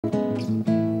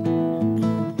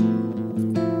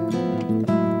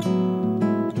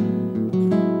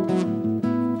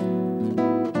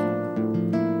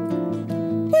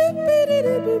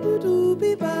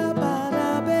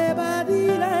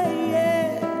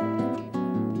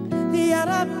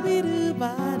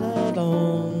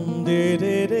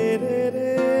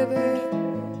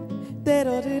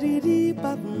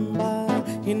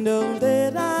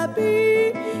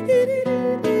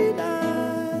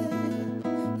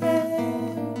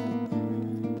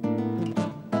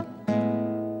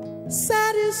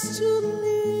is to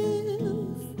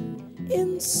live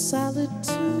in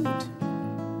solitude,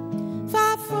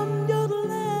 far from your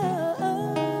loving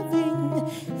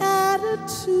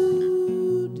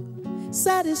attitude.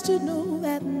 Sad is to know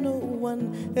that no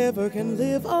one ever can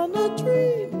live on a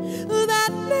dream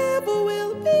that never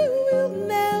will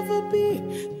never be.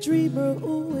 Dreamer,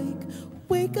 awake,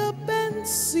 wake up and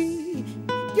see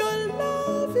your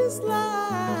love is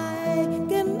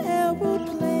like an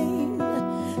aeroplane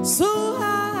so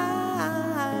high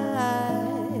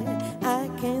I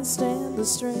can't stand the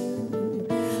strain.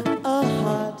 A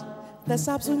heart that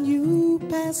stops when you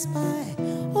pass by,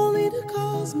 only to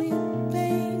cause me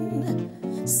pain.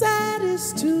 Sad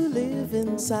is to live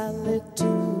in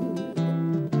solitude.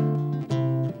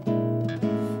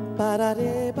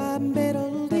 Ba-da-de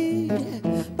ba-be-do-dee,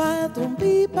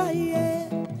 ba-dum-bee-ba-yeah,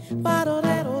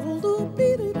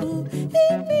 ba-do-da-do-do-do-be-do-do,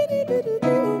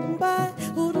 ee-be-dee-be-do-do,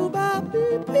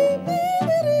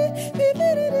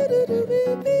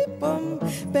 ba-oo-do-ba-be-be-be-be-be-be-be-be-bum,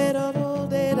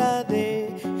 be-do-do-de-da-de,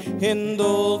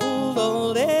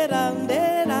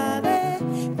 hin-do-do-de-da-de-da-de,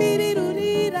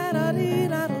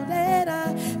 be-dee-do-dee-da-da-dee-da-do-de-da,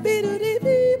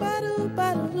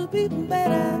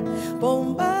 be-do-dee-be-ba-do-ba-do-do-be-be-da,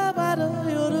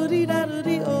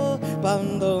 bum-ba-ba-do-yo-do-dee-da-do-dee-oh,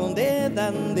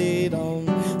 bum-dum-de-dan-de-dum,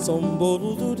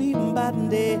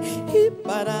 som-bo-do-do-dee-ba-de,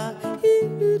 hee-ba-da,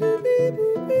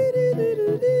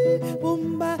 hee-do-do-be-boo-be-dee-do-do-dee,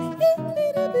 bum-ba,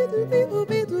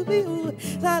 hee-dee-do-be-do-be-boo-be-do-be-oh,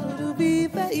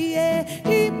 da-do-do-be-ba-yeah,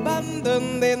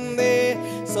 hee-bum-dum-de-de,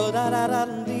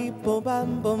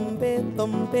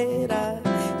 so-da-da-da-dee-bum-bum-be-dum-be-da,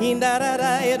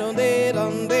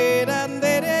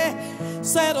 hee-da-da-da-e-dum-de-dum-de-dum-de-de,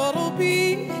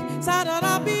 sa-do-do-be,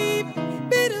 sa-do-do-be,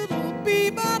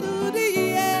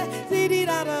 be-do-do-be-ba-do-dee, yeah,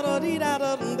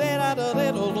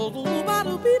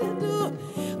 see-dee-da-da-da-dee-da-da-da-da-da-da-da-da-da-da-da-da-da-da-da-da,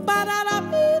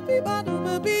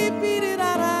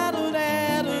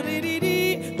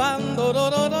 ba-da-da-be-be-ba-do-be-be-dee-da-da-do-da-do-dee-dee-dee,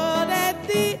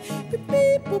 bam-do-do-do-do-da-dee,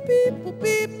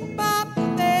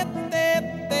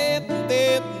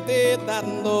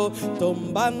 beep-beep-boop-beep-bop-de-de-de-de-de-dando,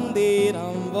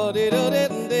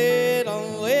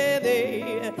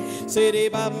 dum-bam-dee-dum-bo-de-do-de-de-dum-we-dee,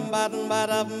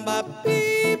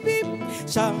 see-dee-bam-bam-ba-dum-ba-beep-beep,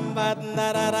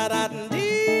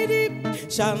 sham-ba-da-da-da-da-dee-dee,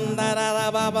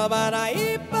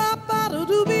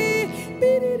 sham-da-da-da-ba-ba-ba-da-ee-ba-ba-do-do-be,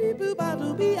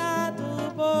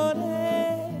 be-dee-dee-boo-ba-do-be-ah-do-bo-de.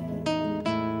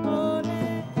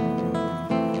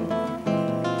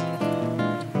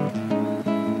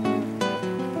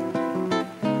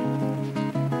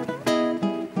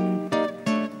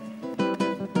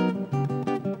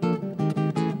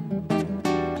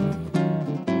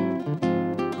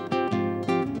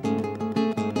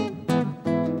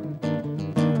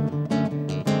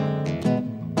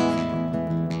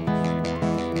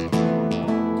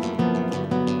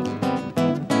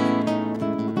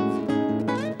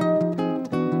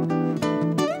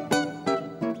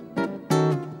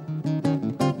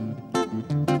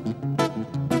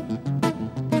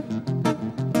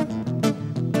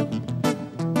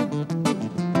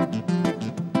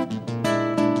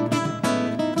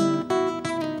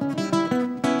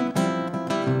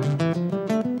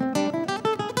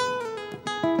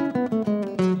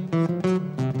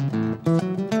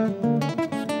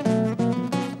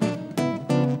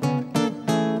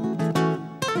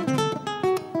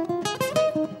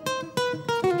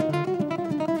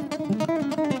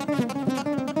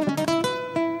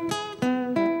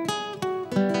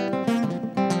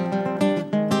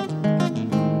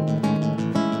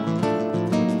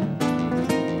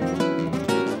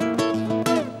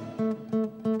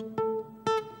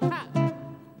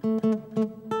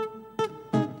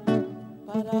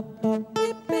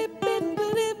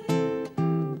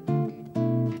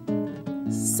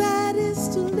 Sad is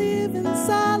to live in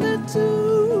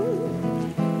solitude,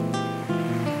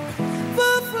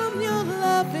 far from your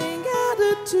loving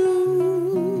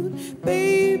attitude,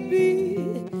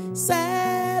 baby.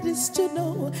 Sad is to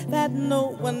know that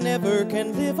no one ever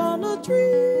can live on a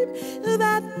dream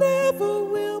that never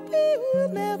will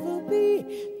never be.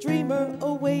 Dreamer,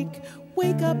 awake,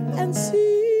 wake up and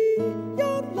see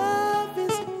your love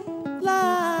is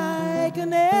like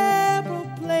an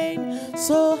aeroplane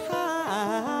so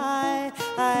high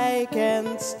I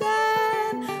can't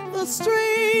stand the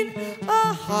strain.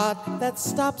 A heart that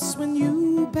stops when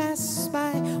you pass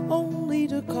by, only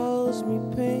to cause me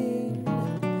pain.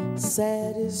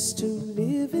 Sad is to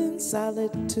live in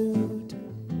solitude.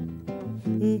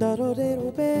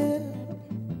 Da-do-de-do-be,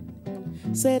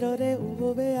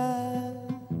 se-do-de-u-be-a,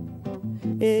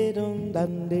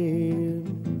 e-dum-dum-de,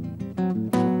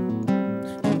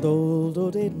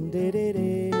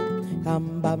 do-do-de-de-de-de,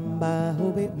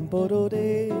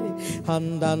 hum-bum-ba-ho-bim-bo-do-de,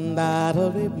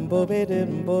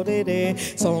 hum-dum-da-do-bim-bo-be-dim-bo-de-de,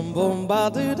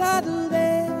 som-bum-ba-do-da-do-de,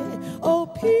 oh,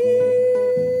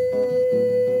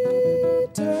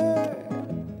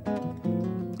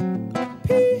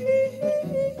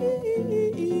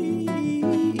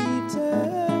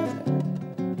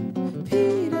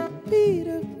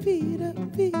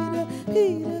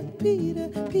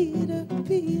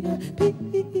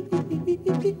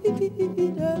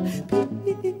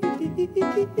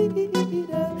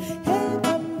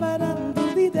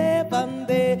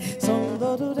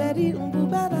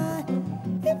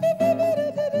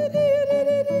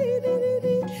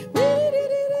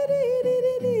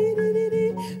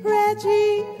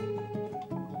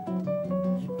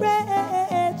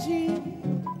 Reggie,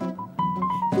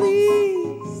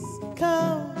 please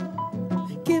come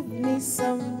give me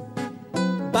some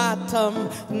bottom.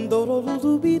 Do do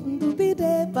do be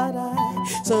de ba da.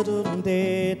 So do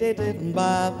de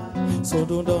ba. So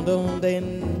do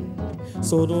den.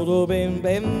 So do bim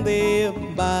bim de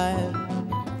ba.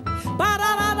 Ba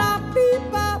da da da be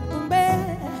ba be.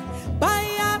 Ba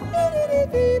ya be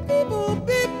be bo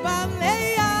be ba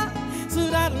ne ya. So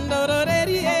da do do de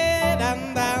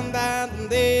dan dan dan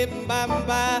de bam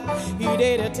ba. He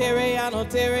did a Terreon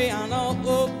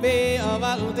oh be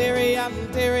about Terreon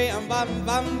bam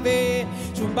bam be.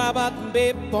 Chubaba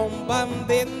be bom bam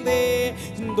den de.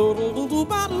 Do do do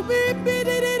ba do be be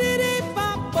de ba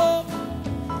bo.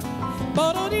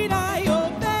 Boro di da yo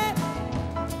be.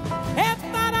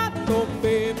 Eta do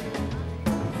be.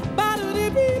 Ba do di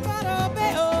be ba do be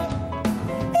oh.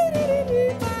 Di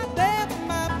ba de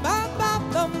ma ba ba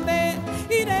dum de.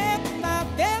 Di de na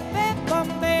de be bum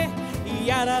be.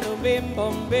 Yada do bim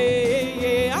bum be.